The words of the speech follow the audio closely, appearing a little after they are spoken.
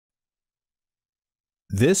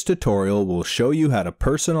This tutorial will show you how to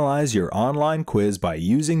personalize your online quiz by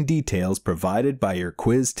using details provided by your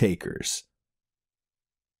quiz takers.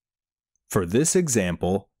 For this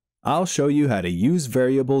example, I'll show you how to use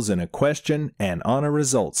variables in a question and on a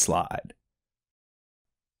result slide.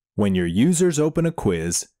 When your users open a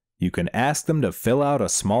quiz, you can ask them to fill out a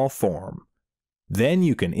small form. Then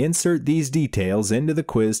you can insert these details into the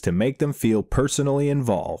quiz to make them feel personally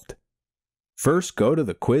involved. First, go to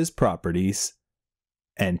the quiz properties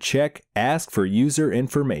and check Ask for User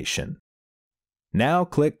Information. Now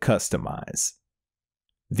click Customize.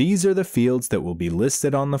 These are the fields that will be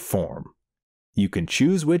listed on the form. You can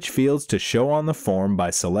choose which fields to show on the form by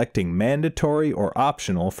selecting Mandatory or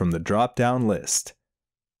Optional from the drop-down list.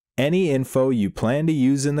 Any info you plan to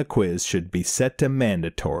use in the quiz should be set to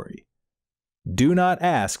Mandatory. Do Not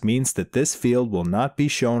Ask means that this field will not be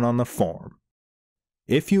shown on the form.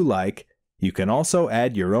 If you like, you can also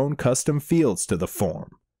add your own custom fields to the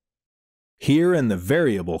form. Here in the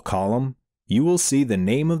Variable column, you will see the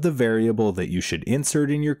name of the variable that you should insert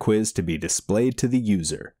in your quiz to be displayed to the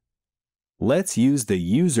user. Let's use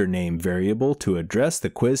the username variable to address the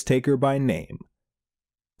quiz taker by name.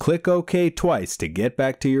 Click OK twice to get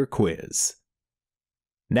back to your quiz.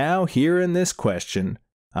 Now here in this question,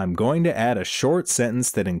 I'm going to add a short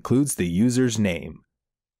sentence that includes the user's name.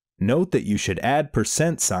 Note that you should add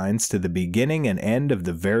 %signs to the beginning and end of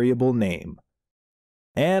the variable name.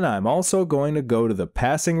 And I'm also going to go to the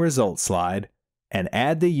passing results slide and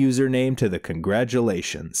add the username to the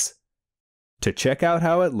congratulations. To check out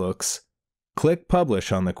how it looks, click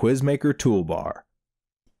Publish on the QuizMaker toolbar.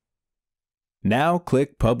 Now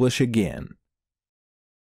click Publish again.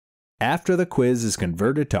 After the quiz is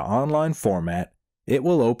converted to online format, it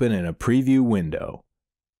will open in a preview window.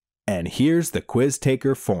 And here's the quiz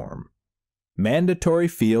taker form. Mandatory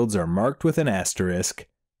fields are marked with an asterisk,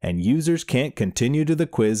 and users can't continue to the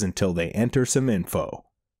quiz until they enter some info.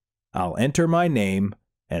 I'll enter my name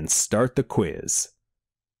and start the quiz.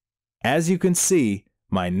 As you can see,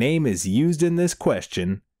 my name is used in this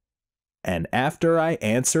question, and after I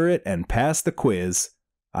answer it and pass the quiz,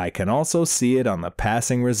 I can also see it on the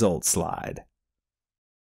passing results slide.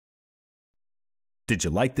 Did you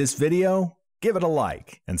like this video? Give it a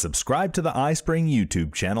like and subscribe to the iSpring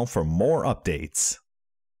YouTube channel for more updates.